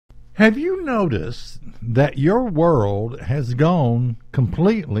Have you noticed that your world has gone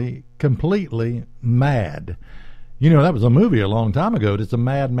completely mad? You know, that was a movie a long time ago. It's a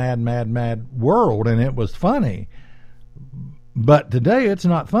mad world, and it was funny. But today it's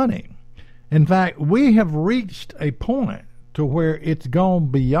not funny. In fact, we have reached a point to where it's gone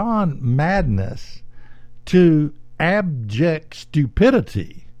beyond madness to abject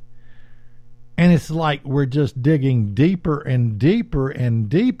stupidity. And it's like we're just digging deeper and deeper and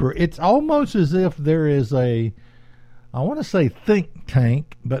deeper. It's almost as if there is I want to say think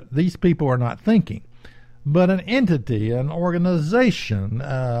tank, but these people are not thinking. But an entity, an organization,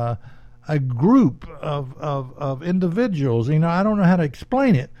 a group of individuals. You know, I don't know how to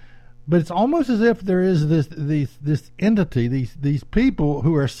explain it, but it's almost as if there is this entity, these people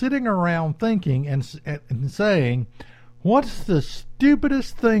who are sitting around thinking and saying, what's the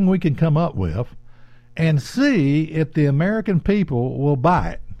stupidest thing we can come up with, and see if the American people will buy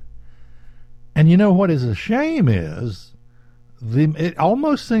it. And you know what is a shame is, it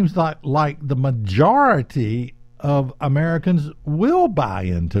almost seems like the majority of Americans will buy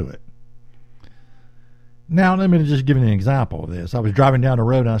into it. Now, let me just give you an example of this. I was driving down the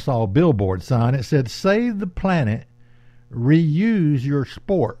road and I saw a billboard sign. It said, "Save the planet, reuse your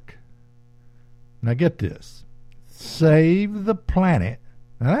spork." Now get this. Save the planet.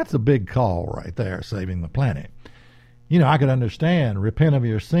 Now that's a big call right there, saving the planet. You know, I could understand, repent of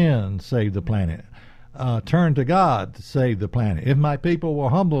your sins, save the planet. Turn to God to save the planet. If my people will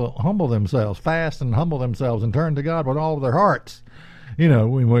humble themselves, fast and humble themselves and turn to God with all of their hearts, you know,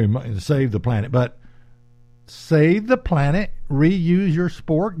 we might save the planet. But save the planet, reuse your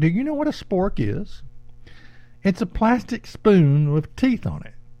spork. Do you know what a spork is? It's a plastic spoon with teeth on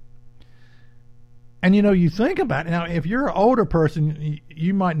it. And, you know, you think about it. Now, if you're an older person,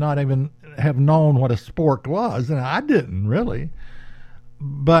 you might not even have known what a spork was. And I didn't really.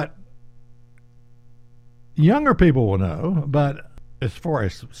 But younger people will know. But as far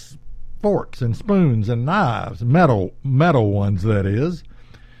as forks and spoons and knives, metal ones, that is,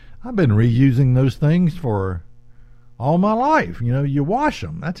 I've been reusing those things for all my life. You know, you wash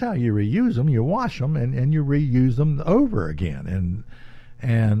them. That's how you reuse them. You wash them and you reuse them over again.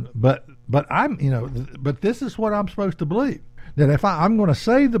 But this is what I'm supposed to believe, that if I'm going to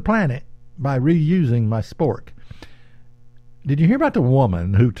save the planet by reusing my spork. Did you hear about the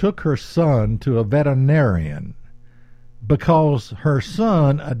woman who took her son to a veterinarian because her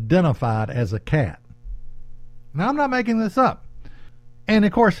son identified as a cat? Now, I'm not making this up. And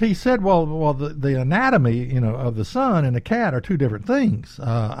of course, he said, well, the anatomy, you know, of the son and the cat are two different things.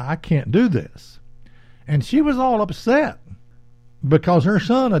 I can't do this. And she was all upset because her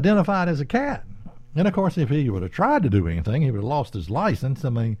son identified as a cat. And of course, if he would have tried to do anything, he would have lost his license. I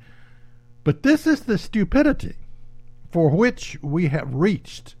mean, but this is the stupidity for which we have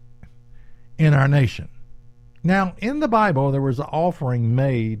reached in our nation. Now, in the Bible, there was an offering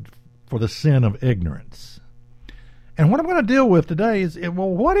made for the sin of ignorance. And what I'm going to deal with today is,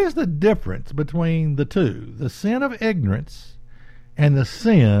 what is the difference between the two, the sin of ignorance and the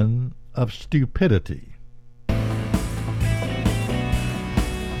sin of stupidity?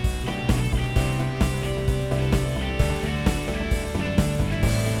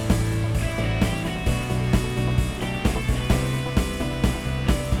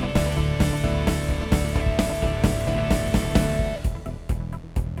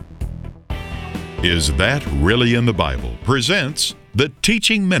 Is That Really in the Bible? Presents the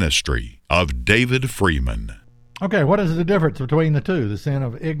teaching ministry of David Freeman. Okay, what is the difference between the two, the sin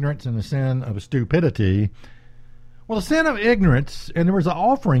of ignorance and the sin of stupidity? Well, the sin of ignorance, and there was an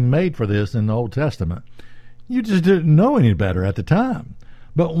offering made for this in the Old Testament. You just didn't know any better at the time.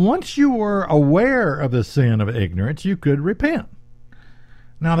 But once you were aware of the sin of ignorance, you could repent.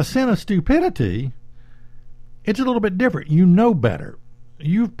 Now, the sin of stupidity, it's a little bit different. You know better.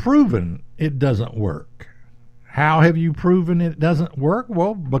 You've proven it doesn't work. How have you proven it doesn't work?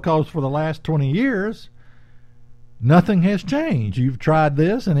 Well, because for the last 20 years, nothing has changed. You've tried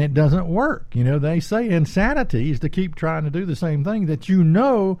this and it doesn't work. You know, they say insanity is to keep trying to do the same thing that you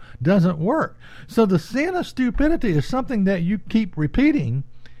know doesn't work. So the sin of stupidity is something that you keep repeating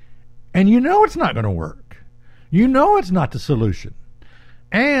and you know it's not going to work. You know it's not the solution.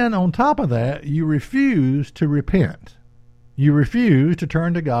 And on top of that, you refuse to repent. You refuse to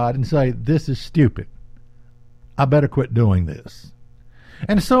turn to God and say, this is stupid. I better quit doing this.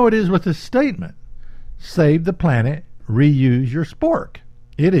 And so it is with this statement, save the planet, reuse your spork.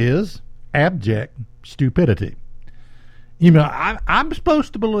 It is abject stupidity. You know, I'm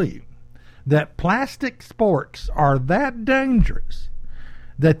supposed to believe that plastic sporks are that dangerous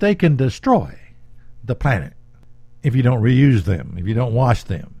that they can destroy the planet if you don't reuse them, if you don't wash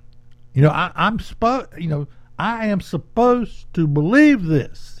them. I am supposed to believe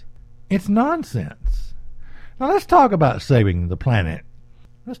this. It's nonsense. Now let's talk about saving the planet.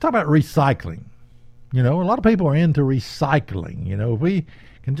 Let's talk about recycling. A lot of people are into recycling. If we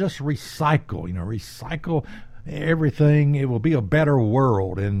can just recycle everything, it will be a better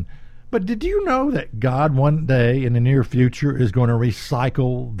world. But did you know that God one day in the near future is going to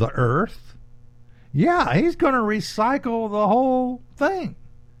recycle the earth? Yeah, he's going to recycle the whole thing.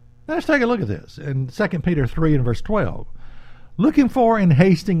 Now let's take a look at this in 2 Peter 3 and verse 12. Looking for and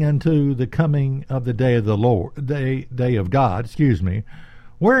hasting unto the coming of the day of the Lord, day of God,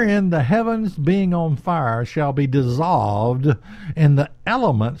 wherein the heavens being on fire shall be dissolved, and the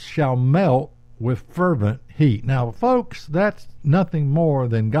elements shall melt with fervent heat. Now, folks, that's nothing more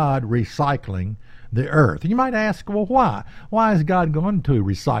than God recycling the earth. You might ask, well, why? Why is God going to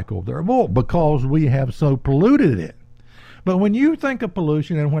recycle the earth? Well, because we have so polluted it. But when you think of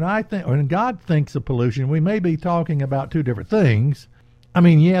pollution, and when God thinks of pollution, we may be talking about two different things.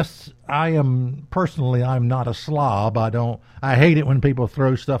 Yes, I'm not a slob. I hate it when people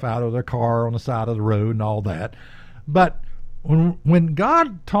throw stuff out of their car on the side of the road and all that. But when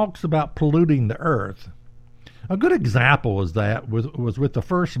God talks about polluting the earth, a good example is that was with the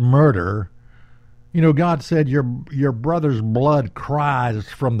first murder. God said, your brother's blood cries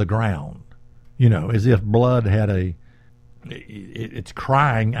from the ground, as if blood had it's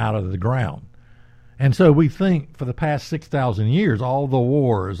crying out of the ground. And so we think for the past 6,000 years, all the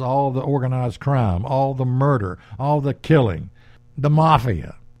wars, all the organized crime, all the murder, all the killing, the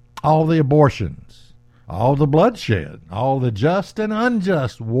mafia, all the abortions, all the bloodshed, all the just and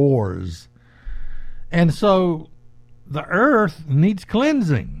unjust wars. And so the earth needs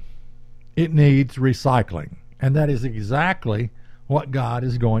cleansing. It needs recycling. And that is exactly what God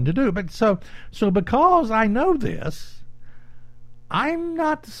is going to do. But so because I know this, I'm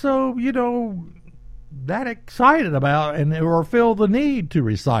not so, that excited about or feel the need to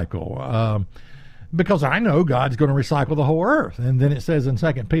recycle because I know God's going to recycle the whole earth. And then it says in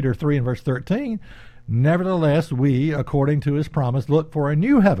 2 Peter 3 and verse 13, nevertheless, we, according to his promise, look for a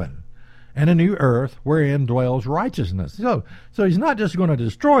new heaven and a new earth wherein dwells righteousness. So he's not just going to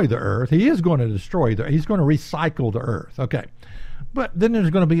destroy the earth. He is going to he's going to recycle the earth. Okay. But then there's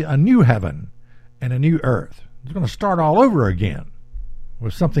going to be a new heaven and a new earth. It's going to start all over again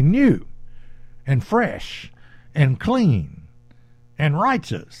with something new and fresh and clean and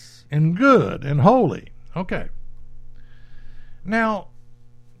righteous and good and holy. Okay. Now,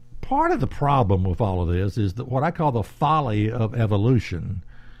 part of the problem with all of this is that what I call the folly of evolution,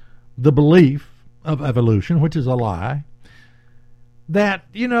 the belief of evolution, which is a lie, that,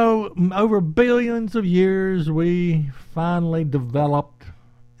 over billions of years we finally developed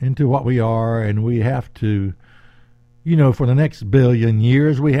into what we are, and we have to, for the next billion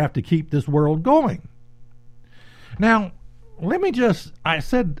years, we have to keep this world going. Now, I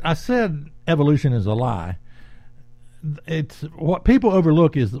said evolution is a lie. It's what people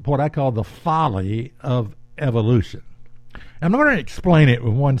overlook is what I call the folly of evolution. I'm going to explain it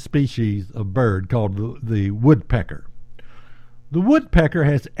with one species of bird called the woodpecker. The woodpecker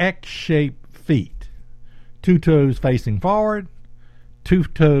has X-shaped feet, 2 toes facing forward, 2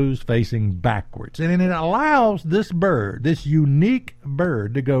 toes facing backwards. And it allows this bird, this unique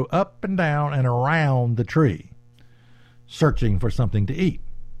bird, to go up and down and around the tree, searching for something to eat.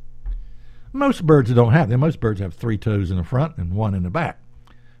 Most birds don't have them. Most birds have 3 toes in the front and 1 in the back.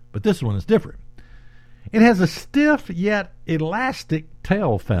 But this one is different. It has a stiff yet elastic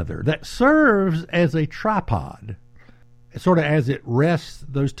tail feather that serves as a tripod, sort of as it rests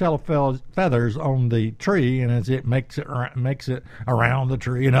those tail feathers on the tree, and as it makes it around the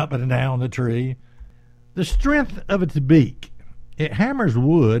tree and up and down the tree. The strength of its beak, it hammers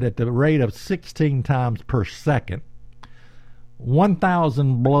wood at the rate of 16 times per second,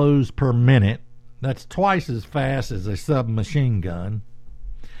 1,000 blows per minute. That's twice as fast as a submachine gun.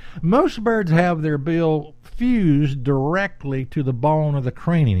 Most birds have their bill fused directly to the bone of the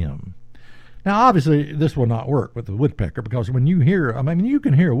cranium. Now, obviously, this will not work with the woodpecker, because when you you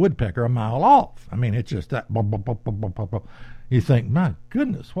can hear a woodpecker a mile off. It's just that. You think, my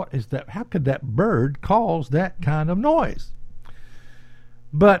goodness, what is that? How could that bird cause that kind of noise?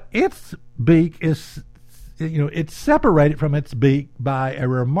 But its beak is, it's separated from its beak by a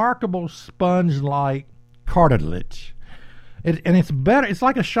remarkable sponge-like cartilage. And it's better. It's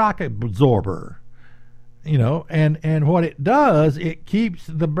like a shock absorber, and what it does, it keeps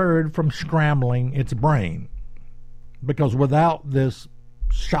the bird from scrambling its brain, because without this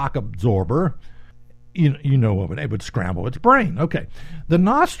shock absorber, it would scramble its brain. Okay. The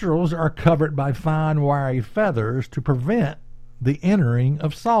nostrils are covered by fine, wiry feathers to prevent the entering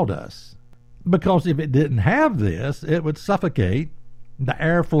of sawdust. Because if it didn't have this, it would suffocate. The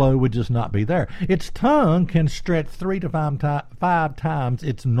airflow would just not be there. Its tongue can stretch 3 to 5 times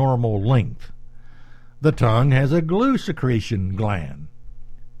its normal length. The tongue has a glue secretion gland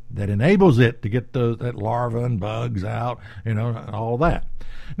that enables it to get that larva and bugs out, and all that.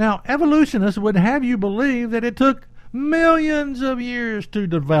 Now, evolutionists would have you believe that it took millions of years to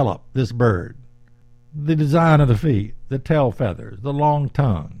develop this bird. The design of the feet, the tail feathers, the long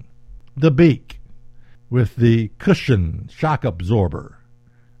tongue, the beak with the cushion shock absorber.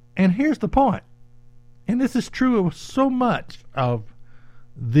 And here's the point, and this is true of so much of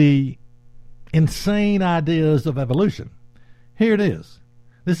the insane ideas of evolution. Here it is.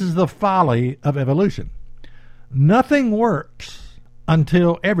 This is the folly of evolution. Nothing works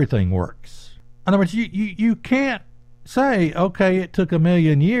until everything works. In other words, you can't say, okay, it took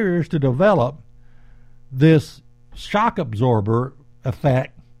 1,000,000 years to develop this shock absorber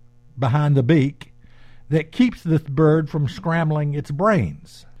effect behind the beak that keeps this bird from scrambling its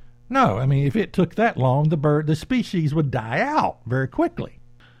brains. No, I mean, if it took that long, the species would die out very quickly.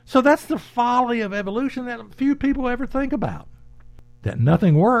 So that's the folly of evolution that few people ever think about. That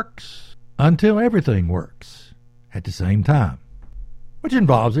nothing works until everything works at the same time, which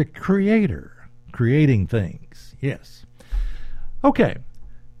involves a creator creating things. Yes. Okay,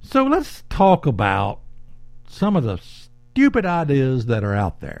 so let's talk about some of the stupid ideas that are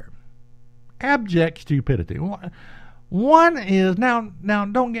out there. Abject stupidity. One is, now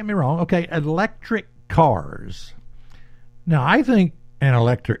don't get me wrong, okay, electric cars. Now, I think an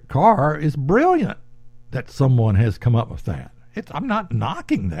electric car is brilliant that someone has come up with that. I'm not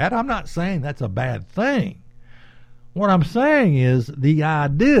knocking that. I'm not saying that's a bad thing. What I'm saying is the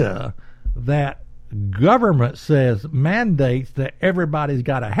idea that government mandates that everybody's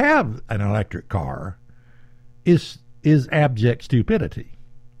got to have an electric car is abject stupidity.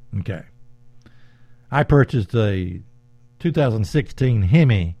 Okay. I purchased a 2016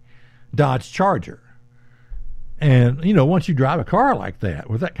 Hemi Dodge Charger. And, once you drive a car like that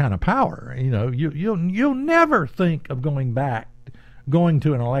with that kind of power, you'll never think of going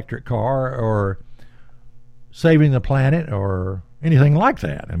to an electric car or saving the planet or anything like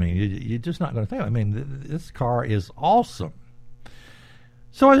that. I mean, you're just not going to think. I mean, this car is awesome.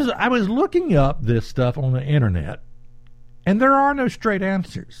 So I was looking up this stuff on the internet, and there are no straight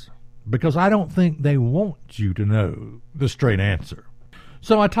answers because I don't think they want you to know the straight answer.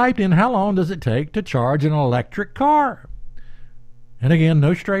 So I typed in, how long does it take to charge an electric car? And again,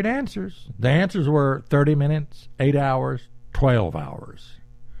 no straight answers. The answers were 30 minutes, 8 hours, 12 hours.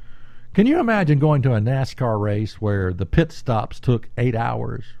 Can you imagine going to a NASCAR race where the pit stops took 8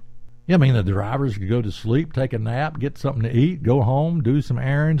 hours? Yeah, I mean, the drivers could go to sleep, take a nap, get something to eat, go home, do some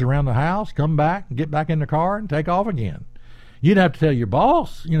errands around the house, come back, get back in the car, and take off again. You'd have to tell your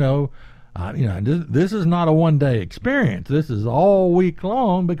boss, this is not a one-day experience. This is all week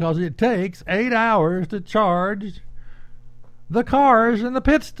long because it takes 8 hours to charge the cars in the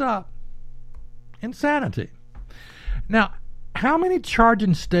pit stop. Insanity. Now, how many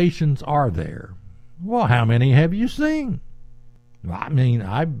charging stations are there? Well, how many have you seen? I mean,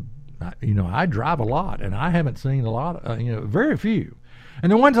 I drive a lot, and I haven't seen a lot, very few.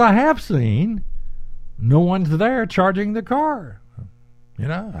 And the ones I have seen, no one's there charging the car.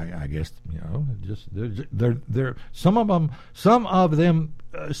 I guess, just they're some of them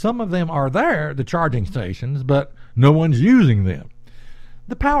are there, the charging stations, but no one's using them.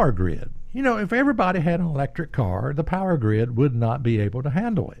 The power grid. If everybody had an electric car, the power grid would not be able to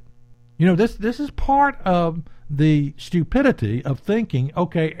handle it. This is part of the stupidity of thinking,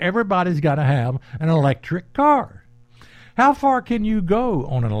 okay, everybody's got to have an electric car. How far can you go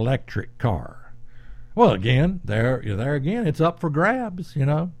on an electric car? Well, again, there again, it's up for grabs,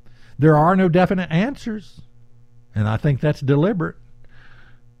 There are no definite answers, and I think that's deliberate.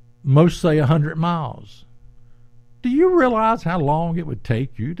 Most say 100 miles. Do you realize how long it would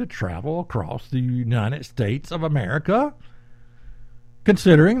take you to travel across the United States of America,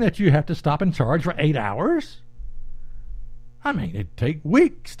 considering that you have to stop and charge for 8 hours? I mean, it'd take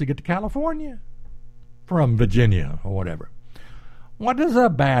weeks to get to California from Virginia or whatever. What does a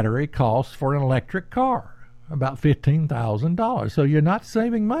battery cost for an electric car? About $15,000. So you're not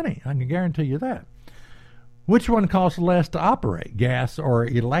saving money. I can guarantee you that. Which one costs less to operate, gas or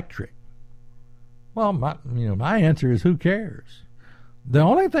electric? Well, my answer is who cares? The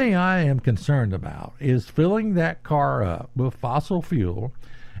only thing I am concerned about is filling that car up with fossil fuel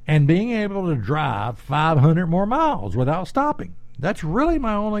and being able to drive 500 more miles without stopping. That's really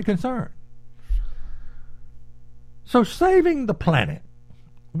my only concern. So saving the planet,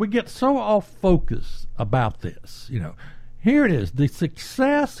 we get so off focus about this. Here it is. The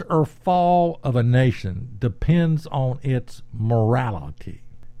success or fall of a nation depends on its morality.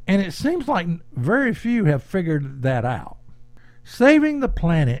 And it seems like very few have figured that out. Saving the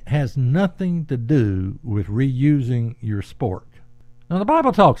planet has nothing to do with reusing your spork. Now, the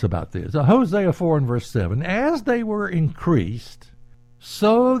Bible talks about this. Hosea 4 and verse 7, as they were increased,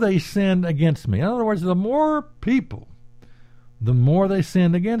 so they sinned against me. In other words, the more people, the more they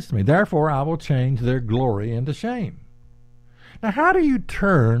sinned against me. Therefore, I will change their glory into shame. Now, how do you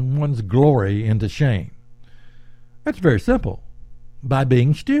turn one's glory into shame? It's very simple. By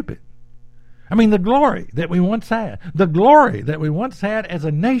being stupid. I mean, the glory that we once had, as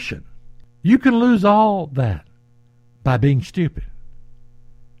a nation, you can lose all that by being stupid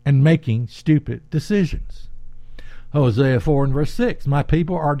and making stupid decisions. Hosea 4 and verse 6, my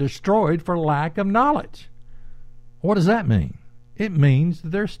people are destroyed for lack of knowledge. What does that mean? It means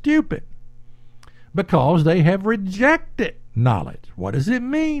they're stupid because they have rejected knowledge. What does it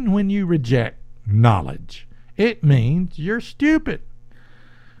mean when you reject knowledge? It means you're stupid.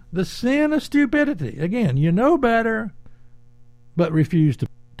 The sin of stupidity. Again, you know better, but refuse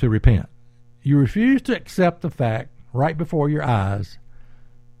to repent. You refuse to accept the fact right before your eyes,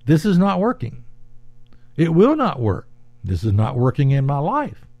 this is not working. It will not work. This is not working in my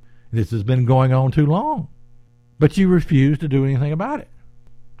life. This has been going on too long. But you refuse to do anything about it.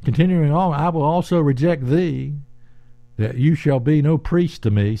 Continuing on, I will also reject thee, that you shall be no priest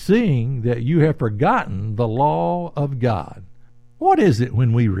to me, seeing that you have forgotten the law of God. What is it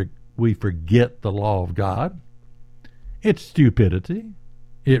when we forget the law of God? It's stupidity.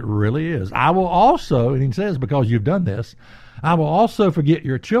 It really is. I will also, and he says, because you've done this, I will also forget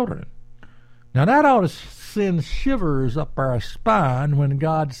your children. Now that ought to send shivers up our spine when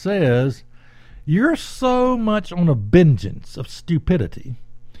God says, you're so much on a vengeance of stupidity,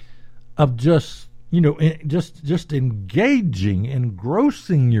 of just engaging,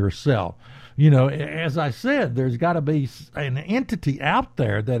 engrossing yourself. As I said, there's got to be an entity out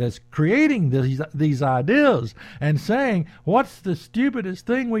there that is creating these ideas and saying, what's the stupidest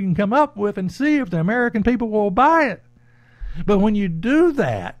thing we can come up with, and see if the American people will buy it. But when you do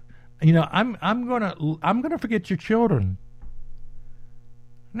that, I'm gonna forget your children.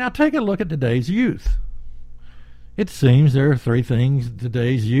 Now take a look at today's youth. It seems there are three things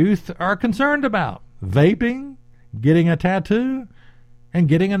today's youth are concerned about: vaping, getting a tattoo, and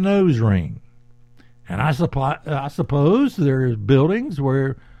getting a nose ring. And I suppose there's buildings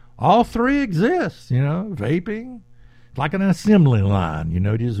where all three exist. Vaping, like an assembly line.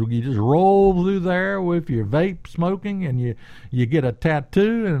 You just roll through there with your vape smoking, and you get a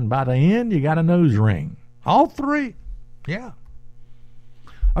tattoo, and by the end you got a nose ring. All three, yeah.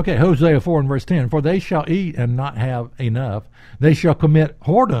 Okay, Hosea 4 and verse 10, for they shall eat and not have enough. They shall commit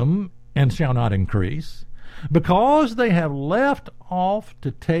whoredom and shall not increase, because they have left off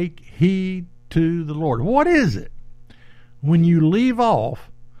to take heed to the Lord. What is it when you leave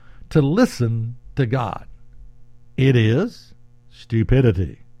off to listen to God? It is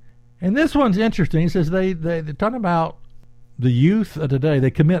stupidity. And this one's interesting. It says they're talking about the youth of today.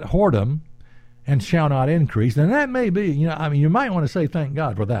 They commit whoredom and shall not increase. And that may be, you might want to say thank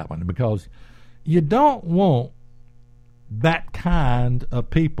God for that one, because you don't want that kind of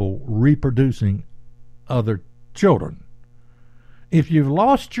people reproducing other children. If you've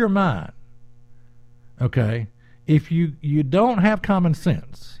lost your mind, okay, if you don't have common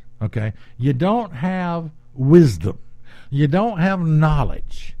sense, okay, you don't have wisdom, you don't have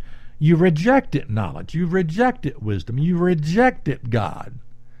knowledge, you rejected knowledge, you've rejected wisdom, you rejected God,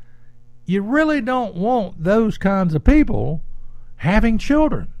 you really don't want those kinds of people having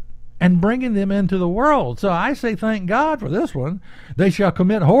children and bringing them into the world. So I say thank God for this one. They shall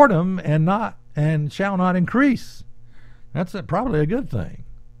commit whoredom and shall not increase. That's probably a good thing.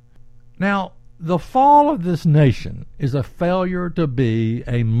 Now, the fall of this nation is a failure to be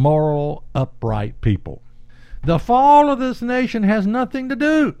a moral, upright people. The fall of this nation has nothing to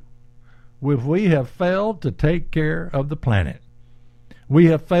do with we have failed to take care of the planet. We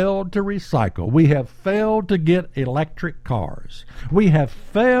have failed to recycle. We have failed to get electric cars. We have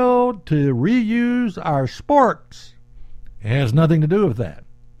failed to reuse our sporks. It has nothing to do with that.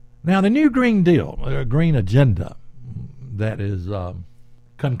 Now, the new Green Deal, green agenda that is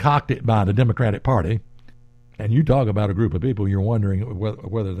concocted by the Democratic Party, and you talk about a group of people, you're wondering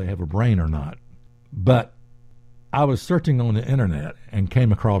whether they have a brain or not. But I was searching on the internet and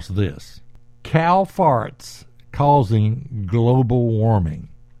came across this. Cow farts causing global warming.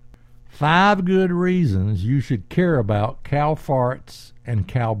 5 good reasons you should care about cow farts and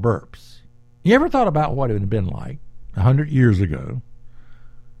cow burps. You ever thought about what it would have been like 100 years ago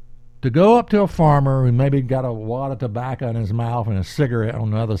to go up to a farmer who maybe got a wad of tobacco in his mouth and a cigarette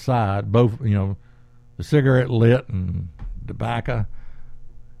on the other side, both, the cigarette lit and tobacco,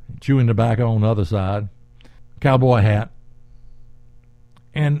 chewing tobacco on the other side, cowboy hat,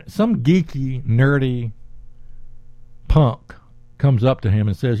 and some geeky, nerdy punk comes up to him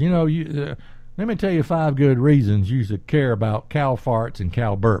and says, let me tell you 5 good reasons you should care about cow farts and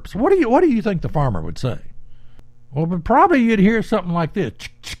cow burps. What do you think the farmer would say? Well, but probably you'd hear something like this,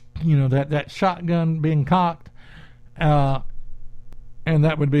 that shotgun being cocked, and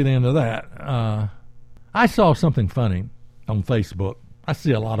that would be the end of that. I saw something funny on Facebook. I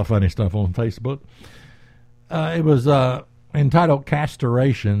see a lot of funny stuff on Facebook. It was entitled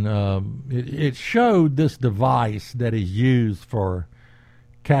Castration. It showed this device that is used for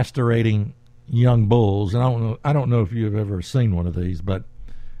castrating young bulls. And I don't know if you've ever seen one of these, but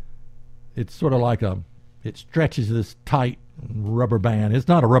it's sort of like it stretches this tight rubber band. It's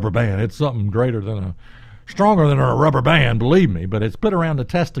not a rubber band. It's something stronger than a rubber band, believe me, but it's put around the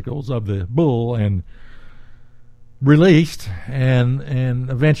testicles of the bull and released, and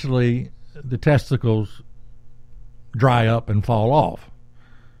eventually the testicles dry up and fall off.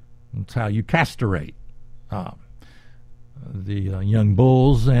 That's how you castrate the young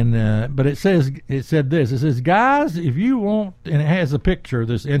bulls. And but it said this. It says, guys, if you want, and it has a picture of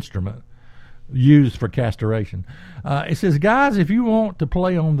this instrument used for castration. It says, guys, if you want to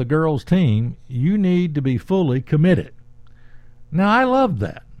play on the girls' team, you need to be fully committed. Now, I love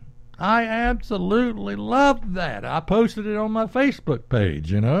that. I absolutely love that. I posted it on my Facebook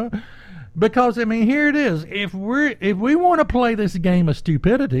page, because, here it is. If we want to play this game of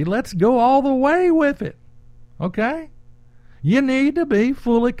stupidity, let's go all the way with it, okay? You need to be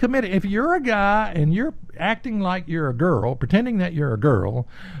fully committed. If you're a guy and you're acting like you're a girl, pretending that you're a girl,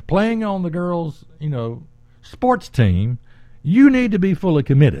 playing on the girls', sports team, you need to be fully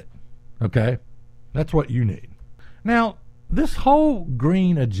committed, okay? That's what you need. Now, this whole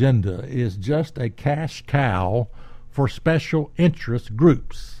green agenda is just a cash cow for special interest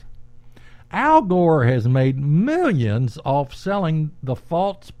groups. Al Gore has made millions off selling the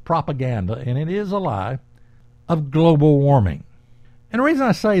false propaganda, and it is a lie, of global warming. And the reason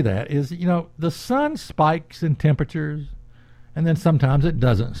I say that is, the sun spikes in temperatures, and then sometimes it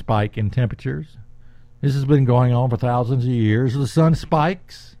doesn't spike in temperatures. This has been going on for thousands of years. The sun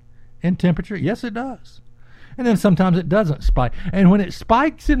spikes in temperature. Yes, it does. And then sometimes it doesn't spike. And when it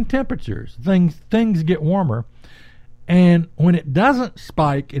spikes in temperatures, things get warmer. And when it doesn't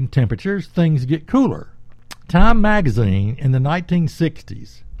spike in temperatures, things get cooler. Time magazine in the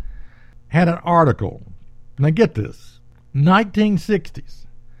 1960s had an article, now get this, 1960s,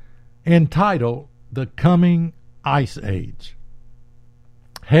 entitled The Coming Ice Age.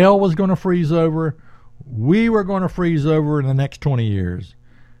 Hell was going to freeze over. We were going to freeze over in the next 20 years.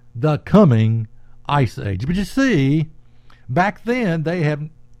 The Coming Ice Age. But you see, back then they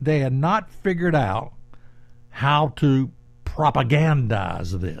had not figured out how to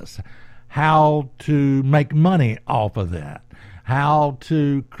propagandize this, how to make money off of that, how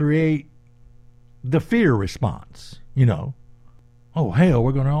to create the fear response, Oh, hell,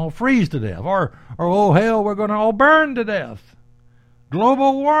 we're going to all freeze to death. Or oh, hell, we're going to all burn to death.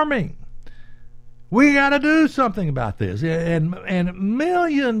 Global warming. We got to do something about this. And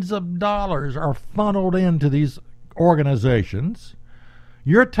millions of dollars are funneled into these organizations.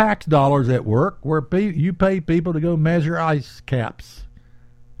 Your tax dollars at work, where you pay people to go measure ice caps.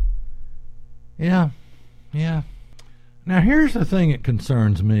 Yeah. Now, here's the thing that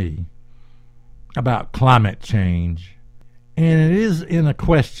concerns me about climate change. And it is in a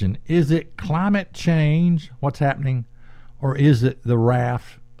question. Is it climate change, what's happening, or is it the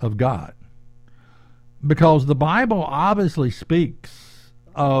wrath of God? Because the Bible obviously speaks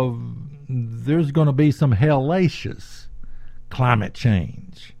of there's going to be some hellacious climate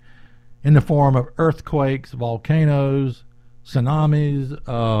change in the form of earthquakes, volcanoes,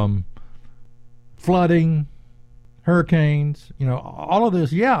 tsunamis, flooding, hurricanes, all of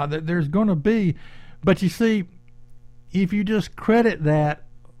this. Yeah, there's going to be, but you see, if you just credit that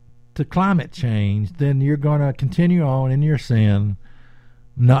to climate change, then you're going to continue on in your sin,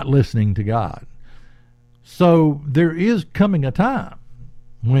 not listening to God. So there is coming a time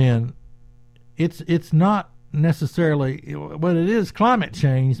when it's not necessarily, well, it is climate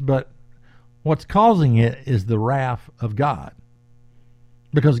change, but what's causing it is the wrath of God,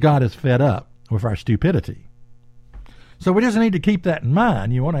 because God is fed up with our stupidity. So we just need to keep that in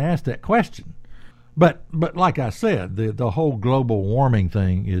mind. You want to ask that question. But like I said, the whole global warming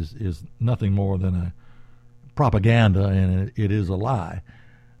thing is nothing more than a propaganda, and it is a lie,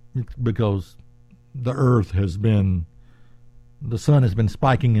 because the earth has been the sun has been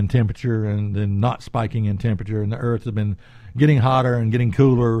spiking in temperature and then not spiking in temperature, and the earth has been getting hotter and getting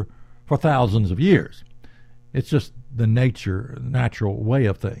cooler for thousands of years. It's just the natural way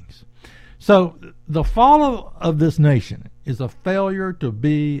of things. So the fall of this nation is a failure to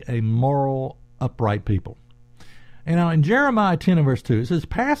be a moral, upright people. And now in Jeremiah 10 and verse 2, it says,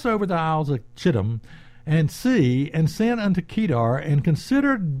 "Pass over the isles of Chittim, and see, and send unto Kedar, and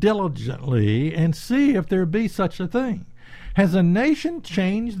consider diligently, and see if there be such a thing. Has a nation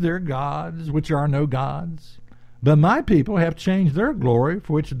changed their gods, which are no gods? But my people have changed their glory,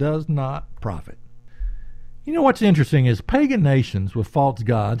 for which does not profit." You know what's interesting is pagan nations with false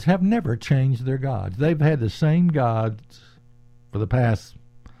gods have never changed their gods. They've had the same gods for the past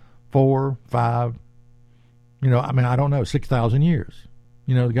 4, 5, I don't know, 6,000 years.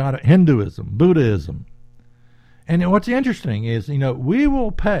 The god of Hinduism, Buddhism. And what's interesting is, we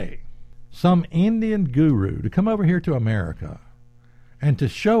will pay some Indian guru to come over here to America and to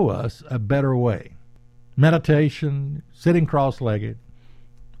show us a better way. Meditation, sitting cross-legged,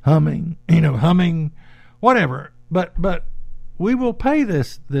 humming, whatever. But we will pay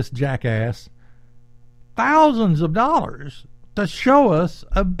this jackass thousands of dollars to show us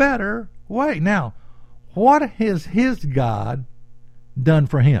a better way. Now, what has his God done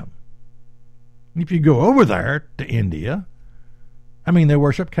for him? If you go over there to India, they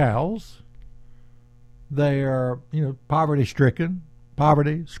worship cows. They are, poverty-stricken,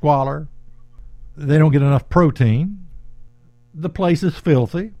 poverty, squalor. They don't get enough protein. The place is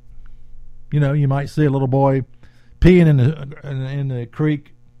filthy. You might see a little boy peeing in the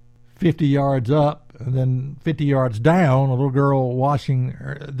creek 50 yards up, and then 50 yards down, a little girl washing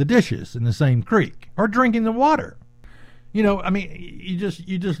the dishes in the same creek or drinking the water. You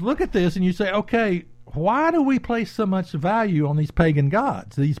just look at this and you say, okay, why do we place so much value on these pagan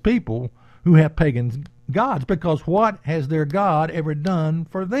gods, these people who have pagan gods? Because what has their God ever done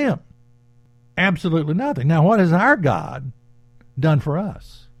for them? Absolutely nothing. Now, what has our God done for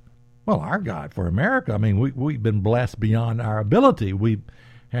us? Well, our God for America, we've been blessed beyond our ability. We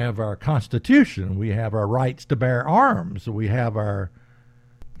have our Constitution. We have our rights to bear arms. We have our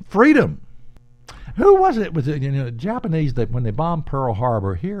freedom. Who was it? Was it Japanese that when they bombed Pearl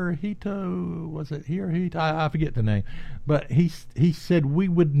Harbor? Hirohito, was it Hirohito? I forget the name, but he said we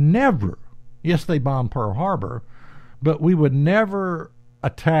would never. Yes, they bombed Pearl Harbor, but we would never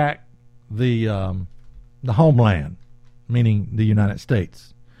attack the homeland, meaning the United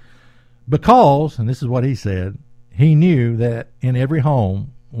States, because, and this is what he said, he knew that in every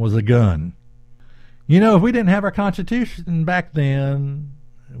home was a gun. If we didn't have our Constitution back then,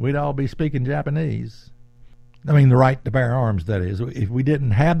 we'd all be speaking Japanese. The right to bear arms, that is. If we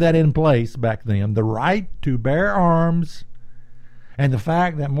didn't have that in place back then, the right to bear arms, and the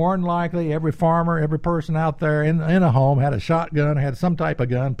fact that more than likely every farmer, every person out there in a home had a shotgun, had some type of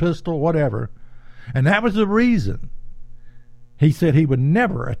gun, pistol, whatever. And that was the reason he said he would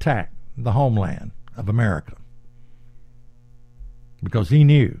never attack the homeland of America, because he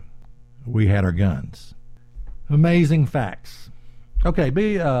knew we had our guns. Amazing facts. Okay,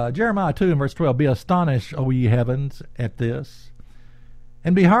 Jeremiah 2 and verse 12, "Be astonished, O ye heavens, at this,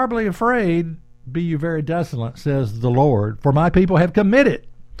 and be horribly afraid, be you very desolate, says the Lord, for my people have committed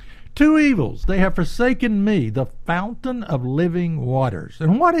 2 evils. They have forsaken me, the fountain of living waters."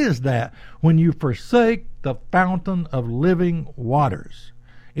 And what is that when you forsake the fountain of living waters?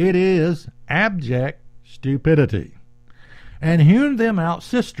 It is abject stupidity. "And hewn them out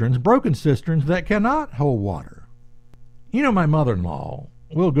cisterns, broken cisterns that cannot hold water." My mother-in-law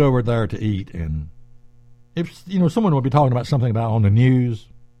will go over there to eat, and if, someone will be talking about something about on the news,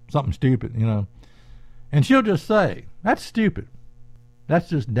 something stupid, and she'll just say, "That's stupid. That's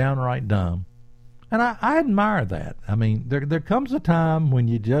just downright dumb." And I admire that. There comes a time when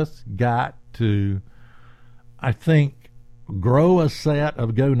you just got to, I think, grow a set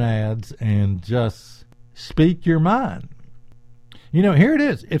of gonads and just speak your mind. Here it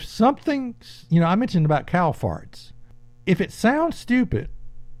is. If something, I mentioned about cow farts. If it sounds stupid,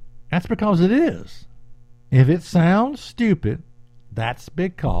 that's because it is. If it sounds stupid, that's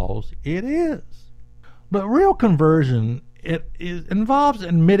because it is. But real conversion, it involves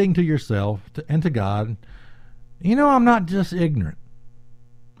admitting to yourself and to God, I'm not just ignorant.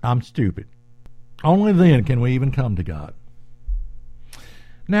 I'm stupid. Only then can we even come to God.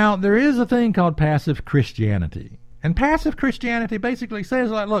 Now, there is a thing called passive Christianity. And passive Christianity basically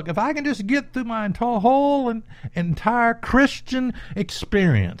says, like, look, if I can just get through my entire Christian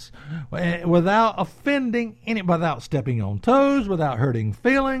experience without offending without stepping on toes, without hurting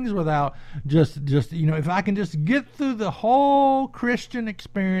feelings, without just if I can just get through the whole Christian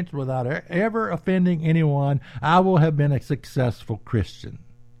experience without ever offending anyone, I will have been a successful Christian.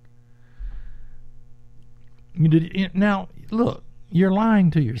 Now, look, you're lying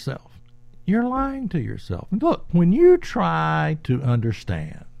to yourself. You're lying to yourself. Look, when you try to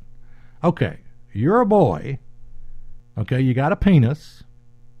understand, okay, you're a boy, okay, you got a penis,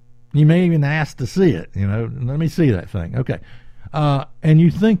 you may even ask to see it, let me see that thing, okay, and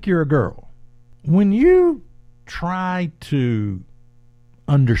you think you're a girl. When you try to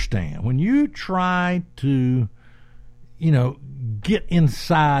understand, when you try to, get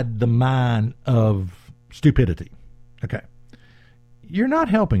inside the mind of stupidity, okay, you're not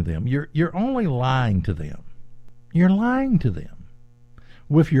helping them. You're only lying to them. You're lying to them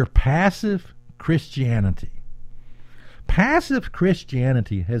with your passive Christianity. Passive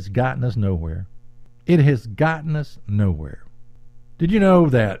Christianity has gotten us nowhere. It has gotten us nowhere. Did you know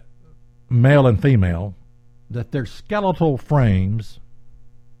that male and female, that their skeletal frames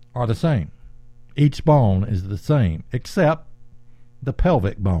are the same? Each bone is the same, except the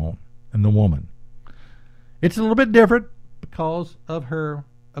pelvic bone in the woman. It's a little bit different because of her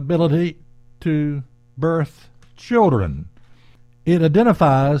ability to birth children. It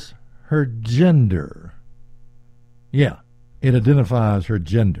identifies her gender. Yeah, it identifies her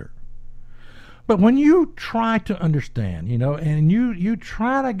gender. But when you try to understand, and you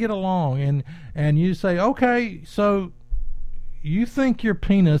try to get along and you say, okay, so you think your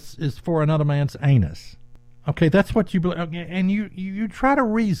penis is for another man's anus. Okay, that's what you believe, and you try to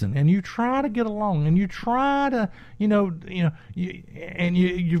reason, and you try to get along, and you try to,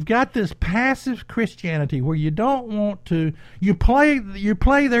 you've got this passive Christianity where you don't want to. You play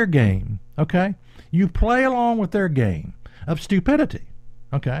their game, okay? You play along with their game of stupidity,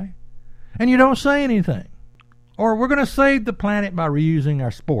 okay? And you don't say anything, or we're going to save the planet by reusing our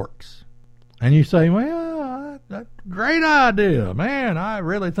sporks, and you say, well, that's a great idea, man. I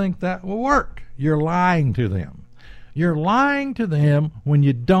really think that will work. You're lying to them. You're lying to them when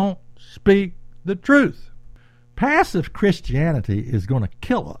you don't speak the truth. Passive Christianity is going to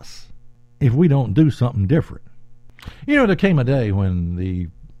kill us if we don't do something different. There came a day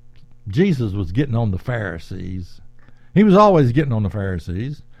when Jesus was getting on the Pharisees. He was always getting on the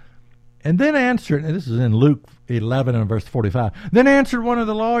Pharisees. And then answered, and this is in Luke 11 and verse 45, then answered one of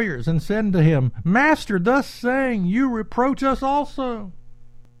the lawyers and said to him, Master, thus saying, you reproach us also.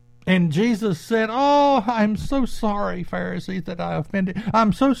 And Jesus said, oh, I'm so sorry, Pharisees, that I offended.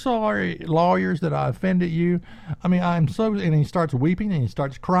 I'm so sorry, lawyers, that I offended you. And he starts weeping and he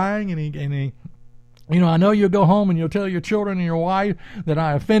starts crying and he I know you'll go home and you'll tell your children and your wife that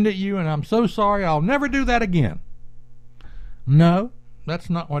I offended you, and I'm so sorry. I'll never do that again. No,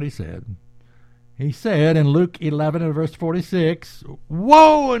 that's not what he said. He said in Luke 11 and verse 46,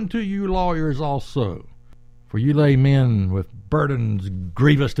 woe unto you lawyers also, for you lay men with burdens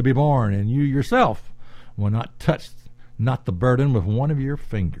grievous to be borne, and you yourself will not touch not the burden with one of your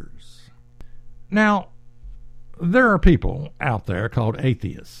fingers. Now, there are people out there called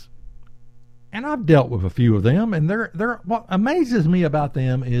atheists, and I've dealt with a few of them, and what amazes me about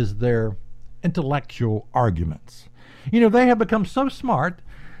them is their intellectual arguments. They have become so smart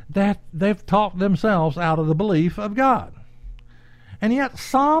that they've talked themselves out of the belief of God. And yet,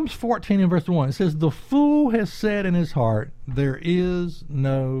 Psalms 14 and verse 1, it says, the fool has said in his heart, there is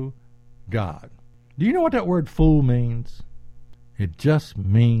no God. Do you know what that word fool means? It just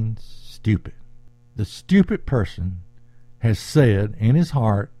means stupid. The stupid person has said in his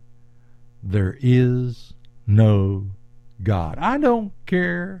heart, there is no God. I don't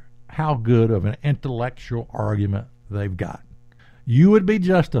care how good of an intellectual argument they've got. You would be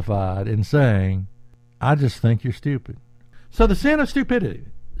justified in saying, I just think you're stupid. So the sin of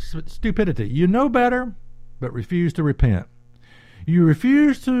stupidity, you know better, but refuse to repent. You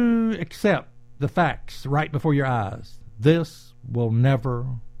refuse to accept the facts right before your eyes. This will never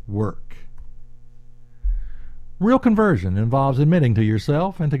work. Real conversion involves admitting to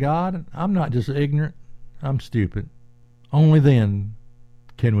yourself and to God, I'm not just ignorant, I'm stupid. Only then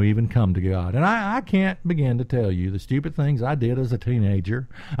can we even come to God. And I can't begin to tell you the stupid things I did as a teenager.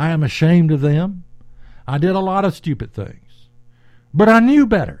 I am ashamed of them. I did a lot of stupid things. But I knew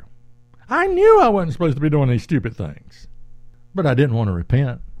better. I knew I wasn't supposed to be doing these stupid things. But I didn't want to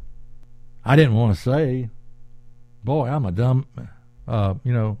repent. I didn't want to say, boy, I'm a dumb, I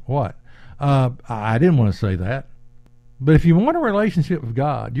didn't want to say that. But if you want a relationship with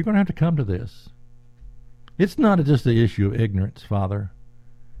God, you're going to have to come to this. It's not just the issue of ignorance, Father.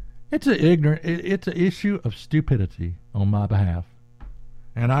 It's an issue of stupidity on my behalf.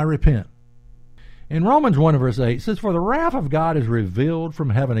 And I repent. In Romans 1 verse 8, it says, "For the wrath of God is revealed from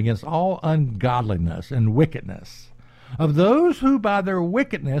heaven against all ungodliness and wickedness of those who by their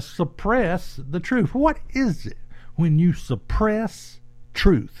wickedness suppress the truth." What is it when you suppress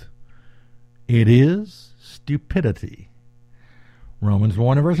truth? It is stupidity. Romans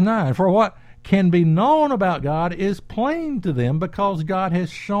 1 verse 9, "For what can be known about God is plain to them because God has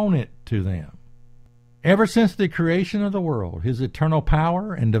shown it to them. Ever since the creation of the world, his eternal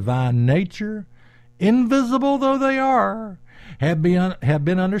power and divine nature, invisible though they are, have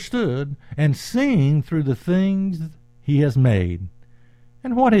been understood and seen through the things he has made."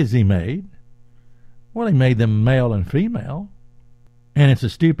 And what has he made? Well, he made them male and female. And it's a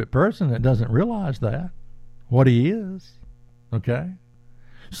stupid person that doesn't realize that, what he is. Okay?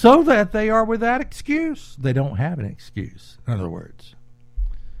 So that they are without excuse. They don't have an excuse, in other words.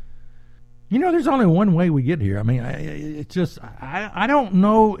 You know, there's only one way we get here. I mean, it's just, I don't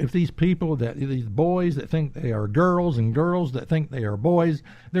know if these people, these boys that think they are girls and girls that think they are boys,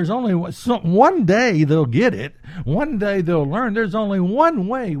 there's only one day they'll get it. One day they'll learn there's only one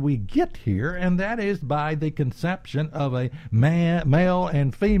way we get here, and that is by the conception of a male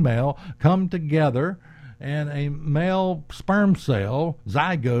and female come together, and a male sperm cell,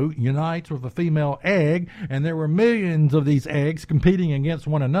 zygote, unites with a female egg, and there were millions of these eggs competing against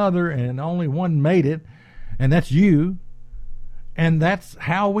one another, and only one made it, and that's you. And that's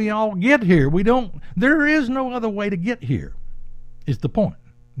how we all get here. There is no other way to get here, is the point.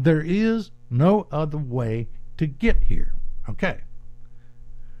 There is no other way to get here. Okay.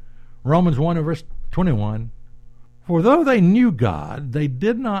 Romans 1 verse 21, "For though they knew God, they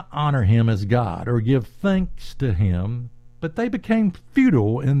did not honor him as God or give thanks to him, but they became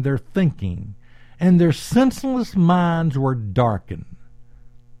futile in their thinking, and their senseless minds were darkened."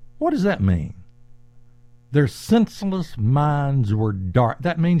 What does that mean? Their senseless minds were dark.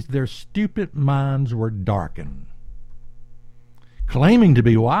 That means their stupid minds were darkened. Claiming to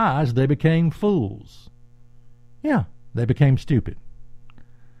be wise, they became fools. Yeah, they became stupid.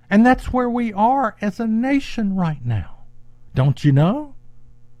 And that's where we are as a nation right now. Don't you know?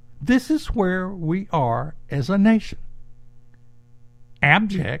 This is where we are as a nation.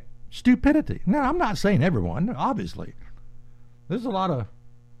 Abject stupidity. Now, I'm not saying everyone, obviously. There's a lot of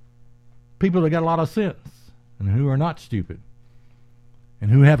people that got a lot of sense and who are not stupid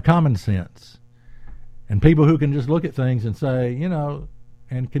and who have common sense, and people who can just look at things and say,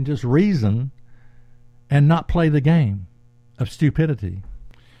 and can just reason and not play the game of stupidity.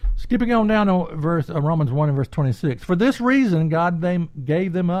 Skipping on down to Romans 1 and verse 26. "For this reason God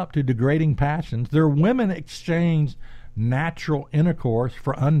gave them up to degrading passions. Their women exchanged natural intercourse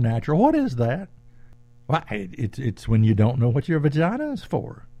for unnatural." What is that? Well, it's when you don't know what your vagina is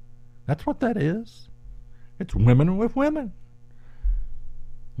for. That's what that is. It's women with women.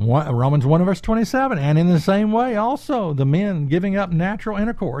 Romans 1 and verse 27. "And in the same way also the men giving up natural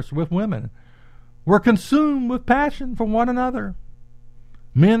intercourse with women were consumed with passion for one another,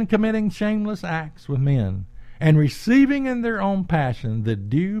 men committing shameless acts with men, and receiving in their own passion the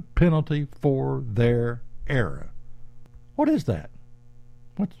due penalty for their error." What is that?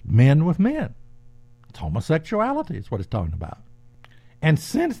 What's men with men? It's homosexuality is what it's talking about. "And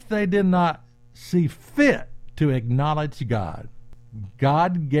since they did not see fit to acknowledge God,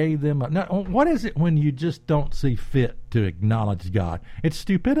 God gave them up." Now, what is it when you just don't see fit to acknowledge God? It's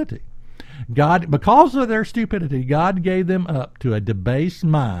stupidity. Because of their stupidity, God gave them up to a debased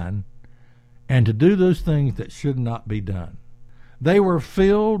mind and to do those things that should not be done. They were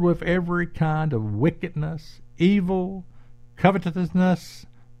filled with every kind of wickedness, evil, covetousness,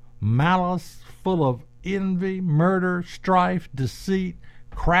 malice, full of envy, murder, strife, deceit,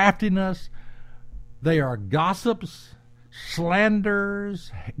 craftiness. They are gossips,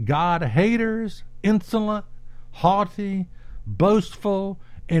 slanderers, God-haters, insolent, haughty, boastful,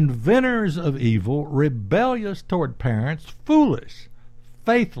 inventors of evil, rebellious toward parents, foolish,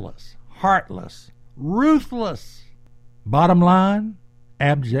 faithless, heartless, ruthless. Bottom line,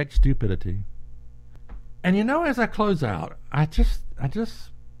 abject stupidity. And as I close out, I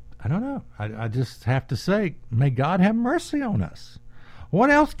don't know. I just have to say, may God have mercy on us. What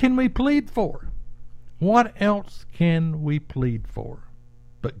else can we plead for? What else can we plead for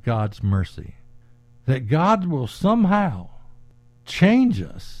but God's mercy? That God will somehow change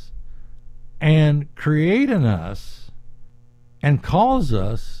us and create in us and cause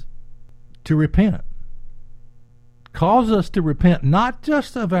us to repent. Cause us to repent not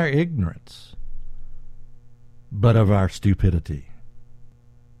just of our ignorance, but of our stupidity.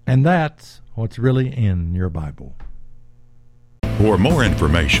 And that's what's really in your Bible. For more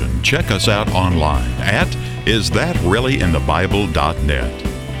information, check us out online at isthatreallyinthebible.net.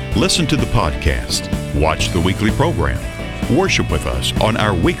 Listen to the podcast, watch the weekly program, worship with us on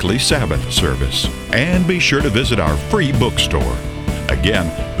our weekly Sabbath service, and be sure to visit our free bookstore. Again,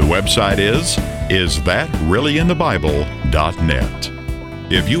 the website is isthatreallyinthebible.net.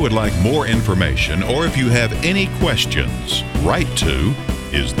 If you would like more information or if you have any questions, write to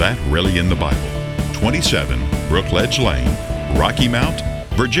Is That Really in the Bible? 27 Brookledge Lane, Rocky Mount,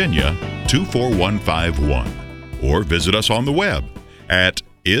 Virginia 24151. Or visit us on the web at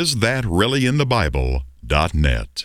isthatreallyinthebible.net.